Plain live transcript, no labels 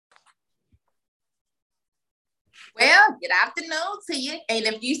Well, good afternoon to you. And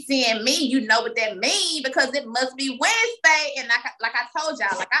if you seeing me, you know what that means because it must be Wednesday. And like I told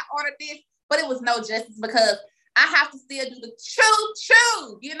y'all, like I ordered this, but it was no justice because I have to still do the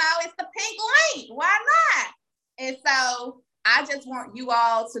choo. You know, it's the pink link. Why not? And so I just want you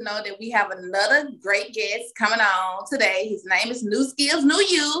all to know that we have another great guest coming on today. His name is New Skills, New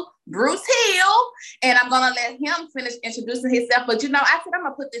You, Bryce Hill. And I'm going to let him finish introducing himself. But, you know, I said I'm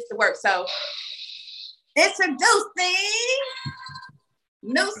going to put this to work. So introducing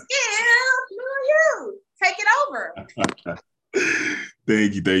New Skills, New You. Take it over.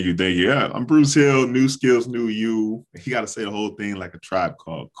 Thank you. Yeah, I'm Bryce Hill, New Skills, New You. You got to say the whole thing like a tribe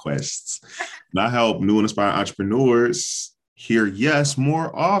called Quests. And I help new and aspiring entrepreneurs hear yes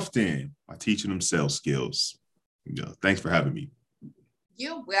more often by teaching them sales skills. Thanks for having me.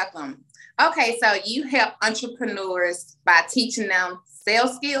 You're welcome. Okay, so you help entrepreneurs by teaching them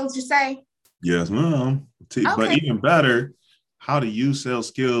sales skills, you say? Yes, ma'am. Okay. But even better, how to use sales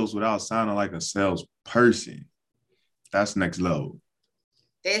skills without sounding like a salesperson. That's next level.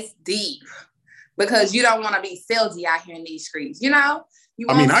 That's deep because you don't want to be salesy out here in these streets, you know?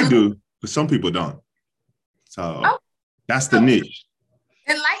 I do, but some people don't. So that's the niche.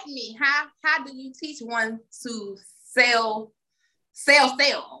 Enlighten me. How do you teach one to sell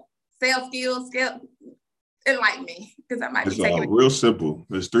skills? Enlighten me because I might be taking it. Real simple.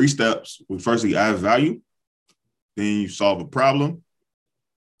 There's 3 steps. First, you add value. Then you solve a problem.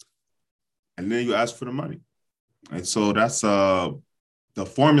 And then you ask for the money. And so that's the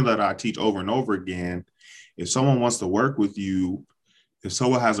formula that I teach over and over again. If someone wants to work with you, if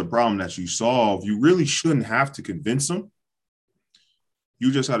someone has a problem that you solve, you really shouldn't have to convince them.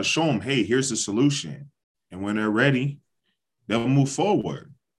 You just got to show them, hey, here's the solution. And when they're ready, they'll move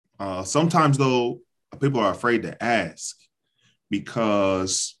forward. Sometimes, though, people are afraid to ask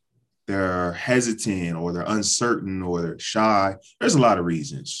because they're hesitant or they're uncertain or they're shy. There's a lot of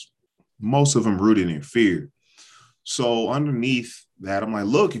reasons, most of them rooted in fear. So underneath that, I'm like,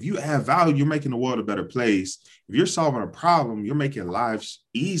 look, if you add value, you're making the world a better place. If you're solving a problem, you're making lives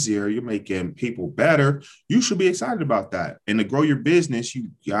easier. You're making people better. You should be excited about that. And to grow your business,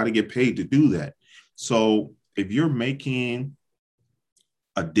 you got to get paid to do that. So if you're making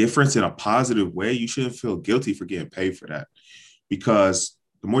a difference in a positive way, you shouldn't feel guilty for getting paid for that, because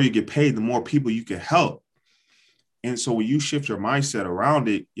the more you get paid, the more people you can help. And so when you shift your mindset around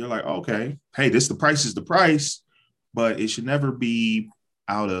it, you're like, okay, hey, this the price is the price, but it should never be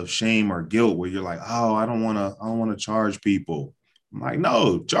out of shame or guilt where you're like, oh, I don't want to charge people. I'm like,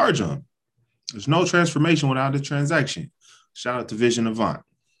 no, charge them. There's no transformation without a transaction. Shout out to Vision Avant.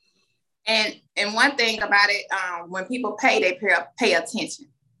 And one thing about it, when people pay, they pay attention.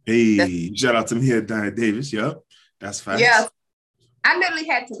 Hey, shout out to me at Diane Davis. Yep, that's fast. Yeah, I literally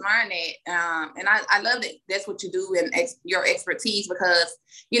had to learn that, and I love that. That's what you do in your expertise, because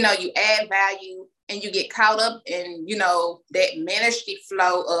you know you add value and you get caught up in that ministry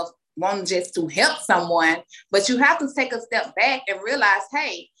flow of wanting just to help someone, but you have to take a step back and realize,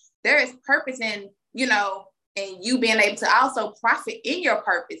 hey, there is purpose in and you being able to also profit in your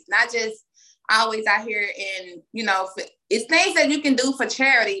purpose, not just always out here in, it's things that you can do for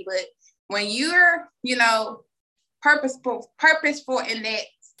charity, but when you're, purposeful in that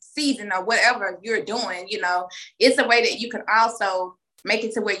season or whatever you're doing, it's a way that you can also make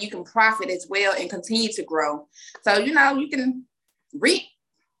it to where you can profit as well and continue to grow. So, you can reap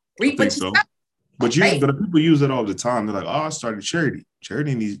what you sow. But people use it all the time. They're like, oh, I started charity.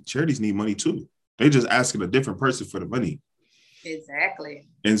 Charities need money too. They just asking a different person for the money. Exactly.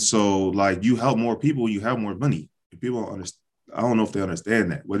 And so, like, you help more people, you have more money. People don't understand. I don't know if they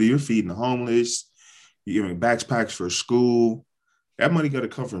understand that. Whether you're feeding the homeless, you're giving backpacks for school, that money got to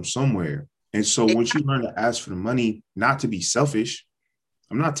come from somewhere. And so, once you learn to ask for the money, not to be selfish,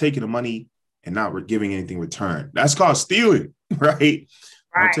 I'm not taking the money and not giving anything in return. That's called stealing, right?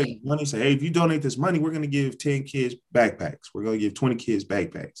 I'll take money and say, hey, if you donate this money, we're going to give 10 kids backpacks. We're going to give 20 kids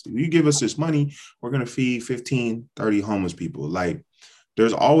backpacks. If you give us this money, we're going to feed 15, 30 homeless people. Like,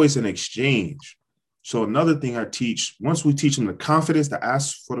 there's always an exchange. So another thing I teach, once we teach them the confidence to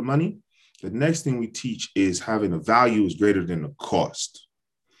ask for the money, the next thing we teach is having the value is greater than the cost.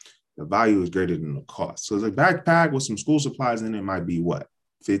 The value is greater than the cost. So it's a backpack with some school supplies in it might be what?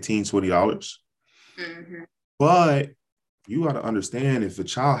 $15, $20. Mm-hmm. But you got to understand, if a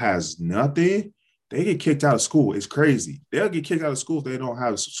child has nothing, they get kicked out of school. It's crazy. They'll get kicked out of school if they don't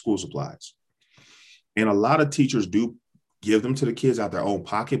have school supplies. And a lot of teachers do give them to the kids out their own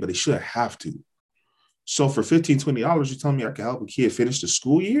pocket, but they shouldn't have to. So for $15, $20, you're telling me I can help a kid finish the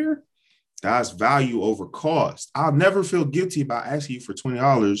school year? That's value over cost. I'll never feel guilty about asking you for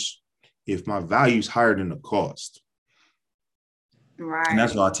 $20 if my value is higher than the cost? Right. And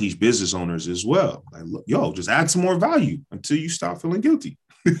that's why I teach business owners as well. Like, look, yo, just add some more value until you stop feeling guilty.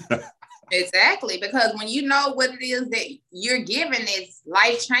 Exactly. Because when you know what it is that you're giving is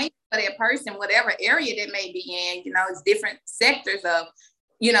life changing for that person, whatever area they may be in, you know, it's different sectors of,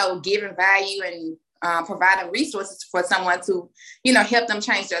 you know, giving value and providing resources for someone to, you know, help them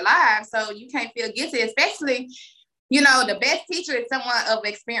change their lives. So you can't feel guilty, especially, you know, the best teacher is someone of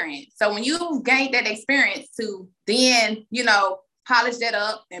experience. So when you gain that experience to then, you know, polish that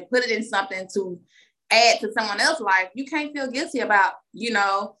up and put it in something to add to someone else's life, you can't feel guilty about, you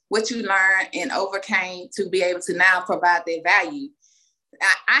know, what you learned and overcame to be able to now provide that value.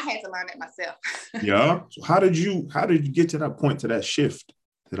 I had to learn that myself. Yeah. So how did you get to that point, to that shift,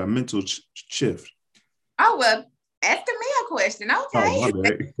 to that mental shift? Oh, well, asking me a question. Okay. Oh, my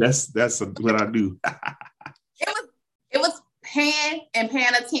bad. That's what I do. It was paying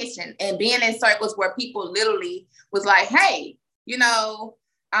attention and being in circles where people literally was like, hey, you know,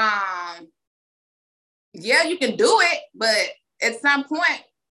 yeah, you can do it, but at some point,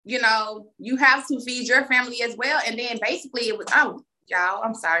 you know, you have to feed your family as well. And then basically it was, oh, y'all,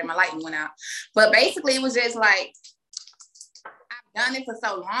 I'm sorry, my lighting went out. But basically it was just like, I've done it for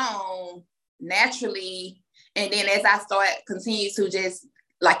so long, naturally. And then as I continue to just,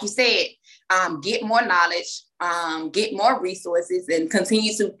 like you said, get more knowledge, get more resources, and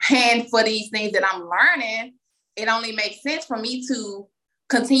continue to pan for these things that I'm learning, it only makes sense for me to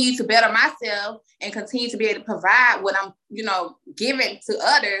continue to better myself and continue to be able to provide what I'm, you know, giving to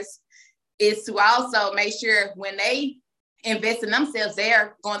others, is to also make sure when they invest in themselves,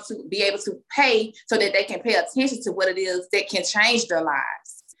 they're going to be able to pay so that they can pay attention to what it is that can change their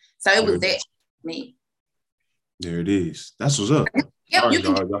lives. So it was that for me. There it is. That's what's up. Yep, you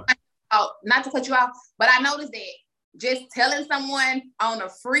can not to cut you off, but I noticed that just telling someone on a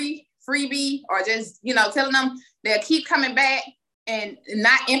freebie or just, you know, telling them they'll keep coming back and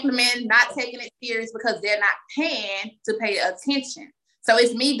not implementing, not taking it serious because they're not paying to pay attention. So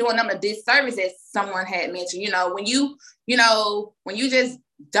it's me doing them a disservice, as someone had mentioned, you know, when you just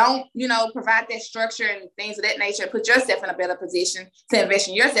don't, you know, provide that structure and things of that nature, put yourself in a better position to invest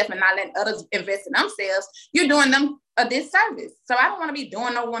in yourself and not letting others invest in themselves, you're doing them a disservice. So I don't want to be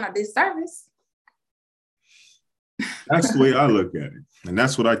doing no one a disservice. That's the way I look at it. And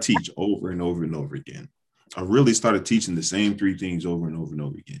that's what I teach over and over and over again. I really started teaching the same 3 things over and over and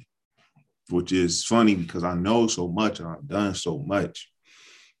over again, which is funny because I know so much and I've done so much.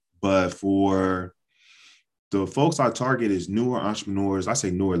 But for the folks I target is newer entrepreneurs, I say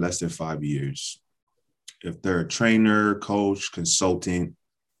newer, less than 5 years. If they're a trainer, coach, consultant,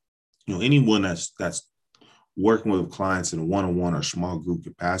 you know, anyone that's working with clients in a one-on-one or small group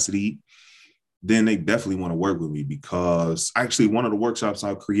capacity, then they definitely want to work with me, because actually one of the workshops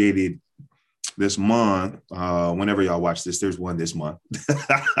I've created this month, whenever y'all watch this, there's one this month.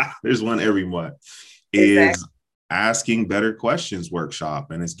 There's one every month. Is Asking Better Questions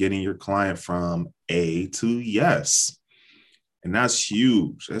workshop, and it's getting your client from A to yes. And that's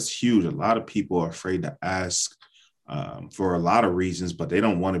huge. That's huge. A lot of people are afraid to ask for a lot of reasons, but they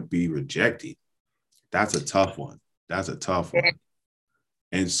don't want to be rejected. That's a tough one. That's a tough one.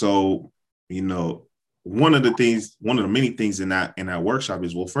 And so, you know, one of the many things in that workshop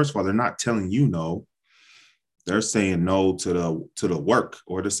is, well, first of all, they're not telling you no. They're saying no to the work,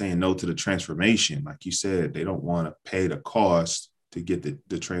 or they're saying no to the transformation. Like you said, they don't want to pay the cost to get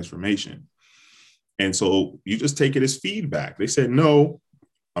the transformation. And so you just take it as feedback. They said, no,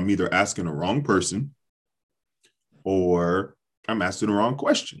 I'm either asking the wrong person or I'm asking the wrong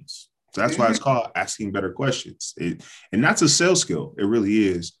questions. So that's why it's called Asking Better Questions. And that's a sales skill. It really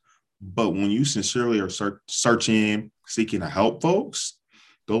is. But when you sincerely are searching, seeking to help folks,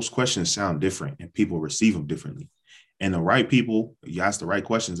 those questions sound different and people receive them differently. And the right people, you ask the right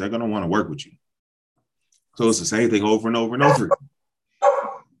questions, they're going to want to work with you. So it's the same thing over and over and over.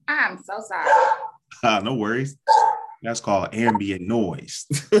 I'm so sorry. No worries. That's called ambient noise.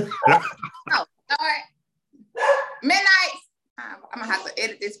 Oh, all right. Midnight. I'm going to have to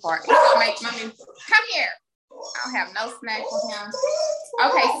edit this part. He's going to make mommy come here. I don't have no snack for him.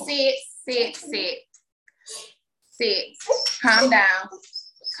 Okay, sit. Calm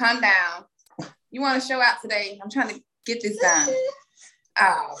down. You want to show out today? I'm trying to get this done.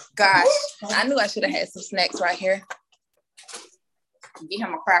 Oh, gosh. I knew I should have had some snacks right here. Get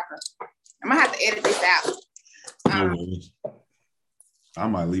him a cracker. I'm going to have to edit this out. I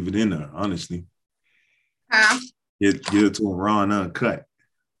might leave it in there, honestly. Get it to a raw and uncut.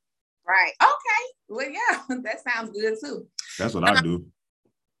 Right. Okay. Well, yeah, that sounds good too. That's what I do.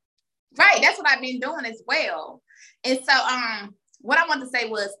 Right. That's what I've been doing as well. And so what I wanted to say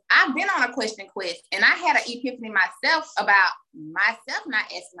was I've been on a question quest, and I had an epiphany myself about myself not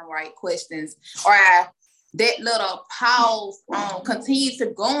asking the right questions, or that little pause continue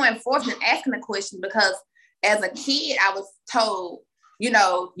to going forth and asking the question, because as a kid, I was told, you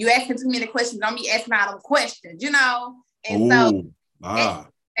asking too many questions, don't be asking all them questions, And so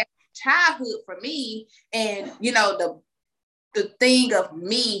at childhood for me, and the thing of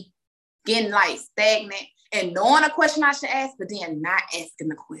me getting like stagnant and knowing a question I should ask, but then not asking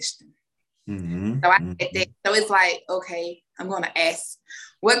the question. Mm-hmm. So I get that. So it's like, okay, I'm gonna ask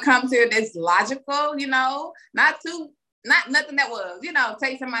what comes here that's logical, not nothing that was,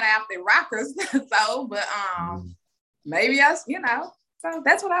 take somebody out their rockers. So, but maybe so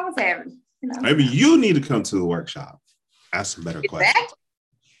that's what I was having. Maybe you need to come to the workshop. Ask some better questions.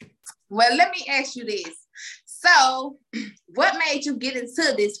 Well, let me ask you this. So, what made you get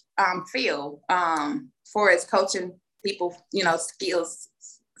into this field for as coaching people, skills,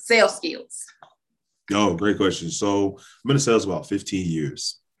 sales skills? Oh, great question. So, I've been in sales about 15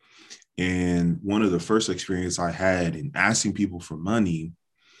 years. And one of the first experience I had in asking people for money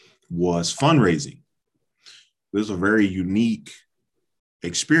was fundraising. It was a very unique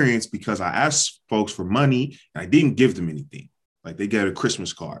experience because I asked folks for money and I didn't give them anything. Like they get a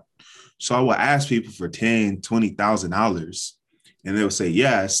Christmas card. So I would ask people for $10,000, $20,000 and they would say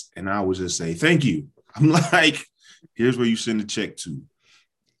yes. And I would just say, thank you. I'm like, here's where you send the check to.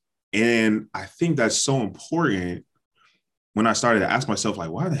 And I think that's so important when I started to ask myself, like,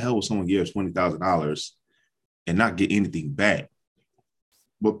 why the hell would someone give $20,000 and not get anything back?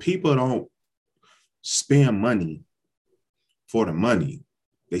 But people don't spend money for the money.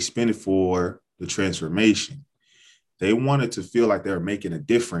 They spend it for the transformation. They wanted to feel like they were making a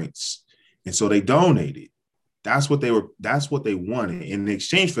difference. And so they donated. That's what they wanted. In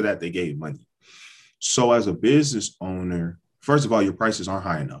exchange for that, they gave money. So as a business owner, first of all, your prices aren't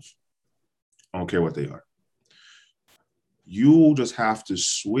high enough. I don't care what they are. You just have to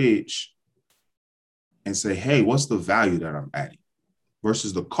switch and say, hey, what's the value that I'm adding?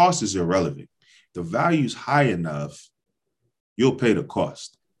 Versus the cost is irrelevant. The value is high enough, you'll pay the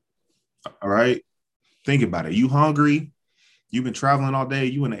cost. All right? Think about it. You hungry? You've been traveling all day.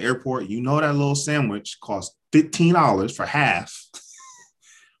 You in the airport. You know that little sandwich costs $15 for half.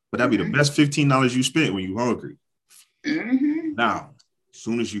 But that'd be the best $15 you spent when you're hungry. Mm-hmm. Now, as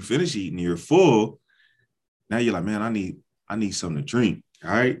soon as you finish eating, you're full. Now you're like, man, I need something to drink.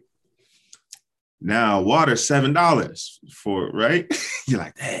 All right. Now water $7 for, right? You're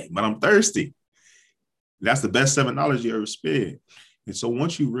like, dang, but I'm thirsty. That's the best $7 you ever spent. And so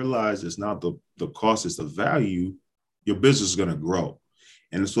once you realize it's not the cost, it's the value, your business is going to grow.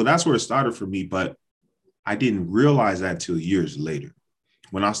 And so that's where it started for me. But I didn't realize that until years later.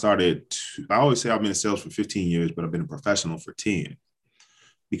 When I started, I always say I've been in sales for 15 years, but I've been a professional for 10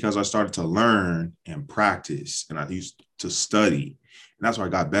 because I started to learn and practice and I used to study. And that's where I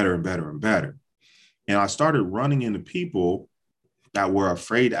got better and better and better. And I started running into people that were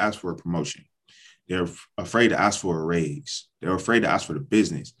afraid to ask for a promotion. They're afraid to ask for a raise. They're afraid to ask for the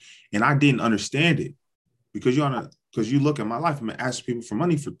business. And I didn't understand it because you look at my life, I've been asking people for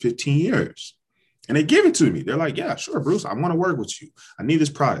money for 15 years. And they give it to me. They're like, yeah, sure, Bruce, I want to work with you. I need this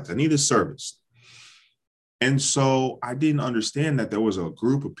product. I need this service. And so I didn't understand that there was a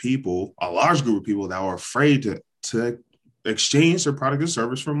group of people, a large group of people that were afraid to exchange their product or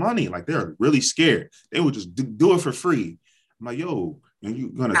service for money. Like they're really scared. They would just do it for free. I'm like, yo, are you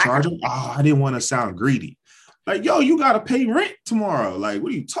going to charge them? Oh, I didn't want to sound greedy. Like, yo, you got to pay rent tomorrow. Like,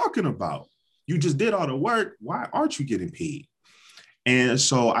 what are you talking about? You just did all the work. Why aren't you getting paid? And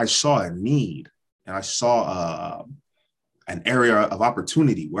so I saw a need. And I saw an area of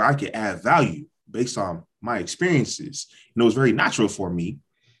opportunity where I could add value based on my experiences. And it was very natural for me.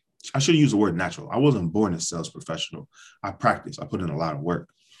 I should use the word natural. I wasn't born a sales professional. I practice. I put in a lot of work.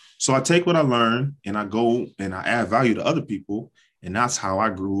 So I take what I learn and I go and I add value to other people. And that's how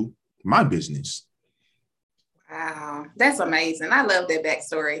I grew my business. Wow, that's amazing. I love that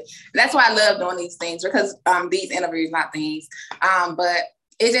backstory. That's why I love doing these things because these interviews, not things, but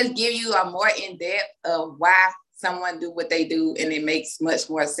it just gives you a more in-depth of why someone do what they do. And it makes much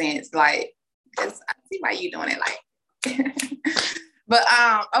more sense. Like, I see why you're doing it. Like, but,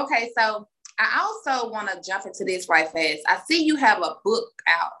 okay. So I also want to jump into this right fast. I see you have a book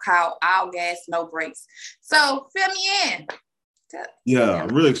out called All Gas, No Brakes. So fill me in. Yeah, I'm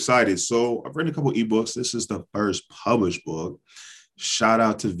really excited. So I've written a couple ebooks. This is the first published book. Shout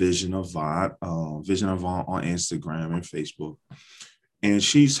out to Vision Avant on Instagram and Facebook. And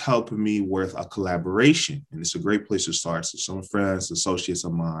she's helping me with a collaboration. And it's a great place to start. So some friends, associates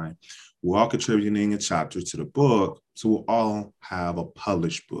of mine We're all contributing a chapter to the book, so we'll all have a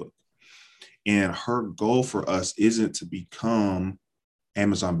published book. And her goal for us isn't to become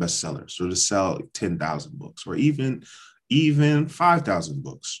Amazon bestsellers or to sell 10,000 books or even 5,000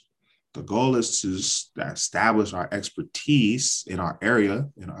 books. The goal is to establish our expertise in our area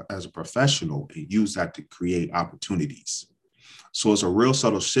as a professional and use that to create opportunities. So it's a real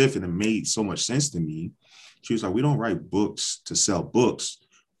subtle shift, and it made so much sense to me. She was like, we don't write books to sell books.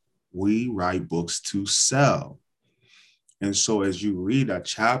 We write books to sell. And so as you read that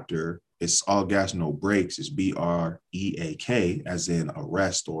chapter, it's all gas, no brakes. It's BREAK, as in a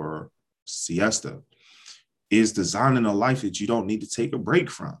rest or siesta. Is designing a life that you don't need to take a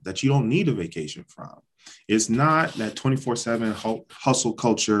break from, that you don't need a vacation from. It's not that 24/7 hustle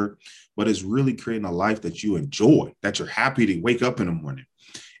culture, but it's really creating a life that you enjoy, that you're happy to wake up in the morning.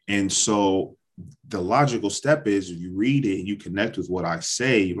 And so the logical step is if you read it and you connect with what I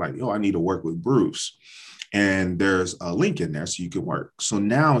say, you're like, I need to work with Bruce. And there's a link in there so you can work. So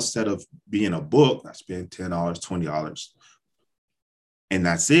now instead of being a book, I spend $10, $20, and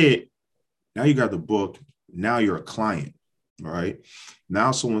that's it. Now you got the book. Now you're a client, all right?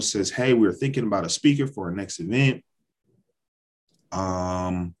 Now someone says, hey, we're thinking about a speaker for our next event.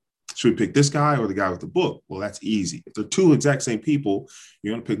 Should we pick this guy or the guy with the book? Well, that's easy. If they're two exact same people,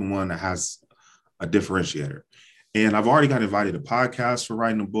 you're going to pick the one that has a differentiator. And I've already got invited to podcasts for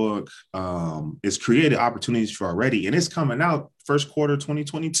writing a book. It's created opportunities for already, and it's coming out first quarter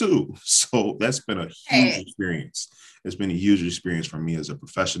 2022. So that's been a huge experience. It's been a huge experience for me as a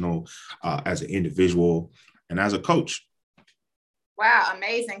professional, as an individual, and as a coach. Wow,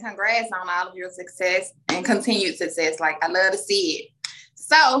 amazing. Congrats on all of your success and continued success. Like, I love to see it.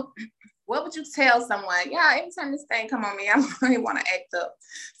 So what would you tell someone? Yeah, every time this thing come on me, I really want to act up.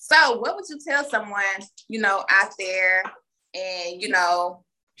 So what would you tell someone, out there and,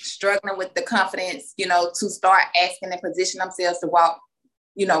 struggling with the confidence, to start asking and position themselves to walk,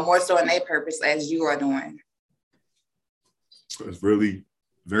 more so in their purpose as you are doing? It's really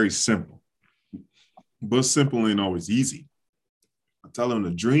very simple, but simple ain't always easy. I tell them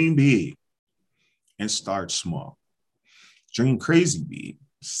to dream big and start small. Dream crazy big.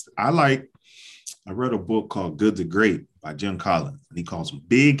 I read a book called Good to Great by Jim Collins, and he calls them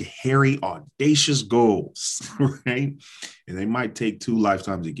big, hairy, audacious goals, right? And they might take 2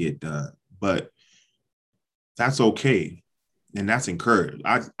 lifetimes to get done, but that's okay. And that's encouraged.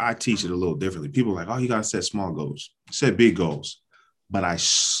 I teach it a little differently. People are like, you got to set small goals. Set big goals, but I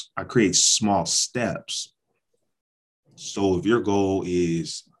create small steps. So if your goal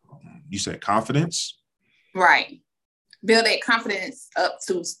is, you said confidence. Right. Build that confidence up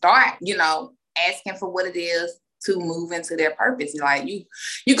to start, asking for what it is to move into their purpose. Like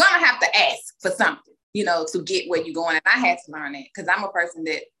you're going to have to ask for something, to get where you're going. And I had to learn that because I'm a person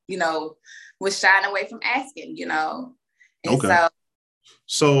that, was shying away from asking, And okay.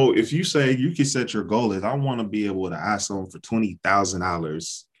 So if you say you can set your goal is, I want to be able to ask someone for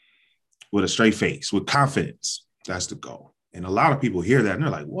 $20,000 with a straight face, with confidence. That's the goal. And a lot of people hear that and they're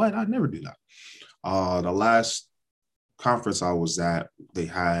like, what? I'd never do that. The last conference I was at, they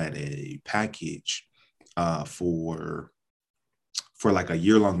had a package for like a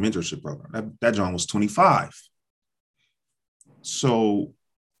year-long mentorship program. That John was 25. So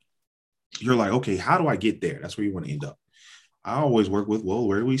you're like, okay, how do I get there? That's where you want to end up. I always work with, well,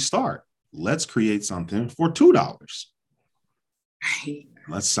 where do we start? Let's create something for $2.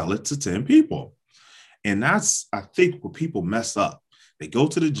 Let's sell it to 10 people. And that's, I think, where people mess up. They go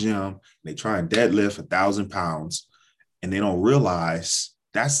to the gym, they try and deadlift 1,000 pounds, and they don't realize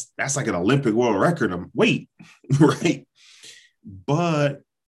that's like an Olympic world record of weight, right? But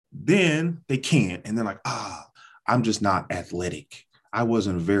then they can't, and they're like, I'm just not athletic. I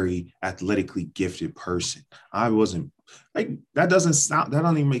wasn't a very athletically gifted person. I wasn't like, that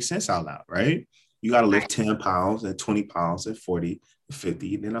doesn't even make sense out loud, right? You got to lift 10 pounds and 20 pounds and 40,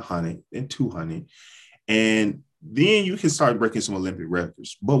 50, then 100, then 200. And then you can start breaking some Olympic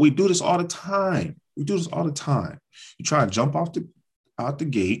records. But we do this all the time. You try to jump out the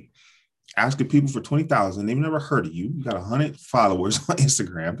gate, asking people for 20,000. They've never heard of you. You got 100 followers on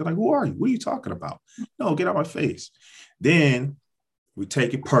Instagram. They're like, who are you? What are you talking about? No, get out my face. Then we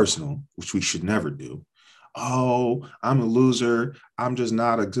take it personal, which we should never do. Oh, I'm a loser. I'm just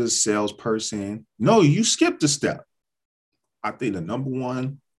not a good salesperson. No, you skipped a step. I think the number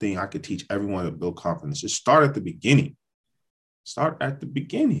one thing I could teach everyone to build confidence is start at the beginning. Start at the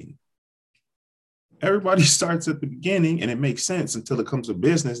beginning. Everybody starts at the beginning, and it makes sense until it comes to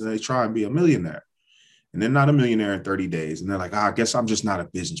business and they try and be a millionaire. And they're not a millionaire in 30 days. And they're like, I guess I'm just not a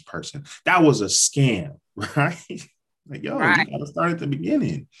business person. That was a scam, right? Like, yo, Right. you got to start at the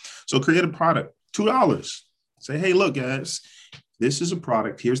beginning. So create a product, $2. Say, hey, look, guys, this is a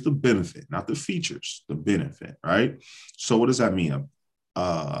product. Here's the benefit, not the features, the benefit, right? So what does that mean?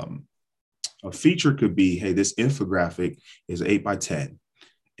 A feature could be, hey, this infographic is 8x10.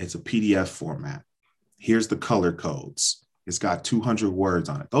 It's a PDF format. Here's the color codes. It's got 200 words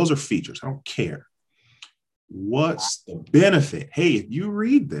on it. Those are features. I don't care. What's the benefit? Hey, if you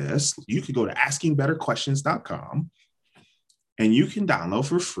read this, you could go to askingbetterquestions.com and you can download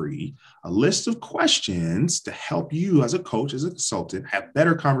for free a list of questions to help you as a coach, as a consultant, have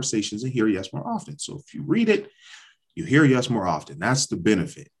better conversations and hear yes more often. So if you read it, you hear yes more often. That's the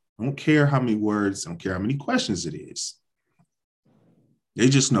benefit. I don't care how many words, I don't care how many questions it is. They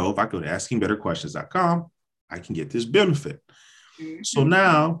just know if I go to askingbetterquestions.com, I can get this benefit. Mm-hmm. So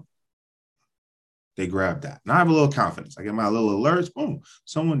now they grab that. Now I have a little confidence. I get my little alerts. Boom,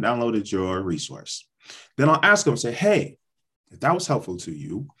 someone downloaded your resource. Then I'll ask them, say, hey, if that was helpful to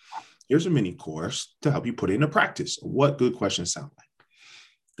you, here's a mini course to help you put it into practice. What good questions sound like?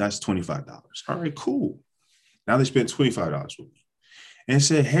 That's $25. All right, cool. Now they spent $25 with me and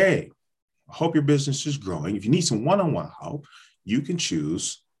say, hey, I hope your business is growing. If you need some one-on-one help, you can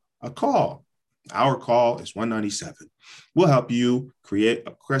choose a call. Our call is $197. We'll help you create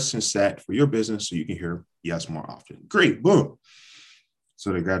a question set for your business so you can hear yes more often. Great, boom.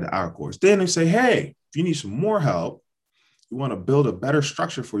 So they grab the hour course. Then they say, hey, if you need some more help, you want to build a better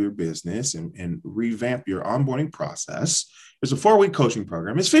structure for your business and revamp your onboarding process, there's a 4-week coaching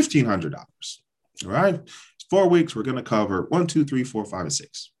program. It's $1,500. All right. It's 4 weeks. We're going to cover 1, 2, 3, 4, 5, and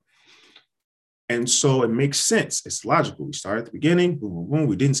 6. And so it makes sense. It's logical. We start at the beginning. Boom, boom, boom.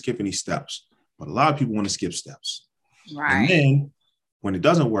 We didn't skip any steps. But a lot of people want to skip steps. Right. And then when it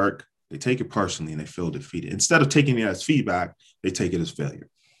doesn't work, they take it personally and they feel defeated. Instead of taking it as feedback, they take it as failure.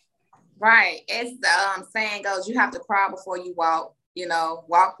 Right. As the saying goes, you have to crawl before you walk,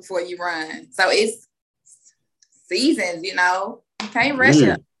 walk before you run. So it's seasons, you can't rush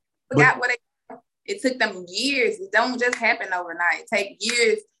it. Forgot what it took them years. It don't just happen overnight. It takes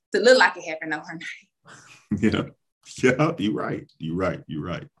years to look like it happened overnight. Yeah, you're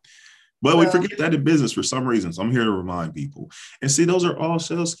right. But we forget that in business for some reason. So I'm here to remind people. And see, those are all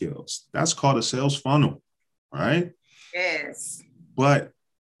sales skills. That's called a sales funnel, right? Yes. But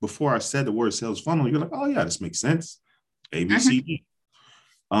before I said the word sales funnel, you're like, oh yeah, this makes sense. A, B, C, D.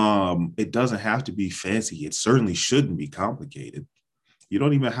 It doesn't have to be fancy. It certainly shouldn't be complicated. You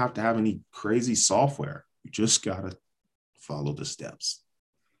don't even have to have any crazy software. You just got to follow the steps.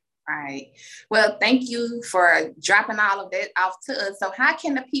 Right. Well, thank you for dropping all of that off to us. So how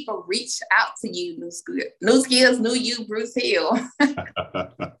can the people reach out to you, New Skills, New You, Bryce Hill? I'm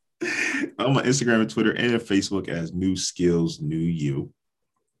on Instagram and Twitter and Facebook as New Skills, New You.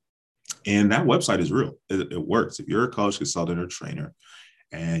 And that website is real. It works. If you're a coach, consultant, or trainer,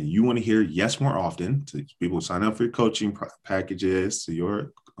 and you want to hear yes more often to people who sign up for your coaching packages, to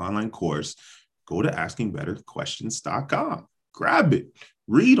your online course, go to askingbetterquestions.com. Grab it,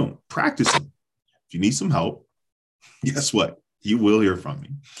 read them, practice them. If you need some help, guess what? You will hear from me.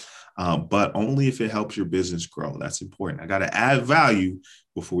 But only if it helps your business grow. That's important. I got to add value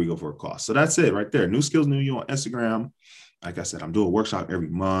before we go for a call. So that's it right there. New Skills, New You on Instagram. Like I said, I'm doing a workshop every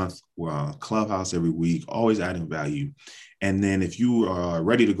month. We're on Clubhouse every week, always adding value. And then if you are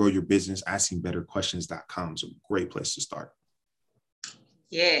ready to grow your business, askingbetterquestions.com is a great place to start.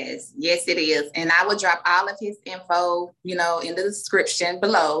 Yes, it is. And I will drop all of his info, in the description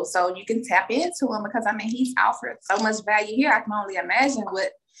below so you can tap into him because, he's offered so much value here. I can only imagine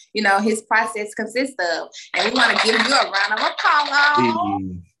what, his process consists of. And we want to give you a round of applause.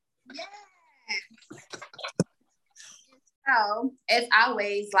 Yes. So, as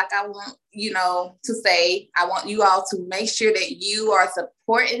always, like I want, to say, I want you all to make sure that you are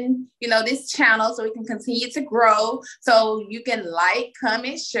supporting, this channel so we can continue to grow. So you can like,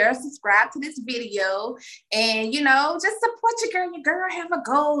 comment, share, subscribe to this video, and, just support your girl. Your girl have a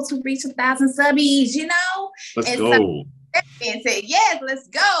goal to reach 1,000 subbies, Let's go. So that being said, yes, let's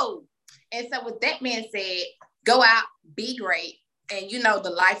go. And so with that being said, go out, be great, and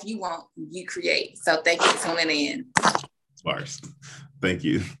the life you want, you create. So thank you for tuning in. Sparse. Thank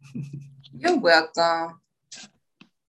you. You're welcome.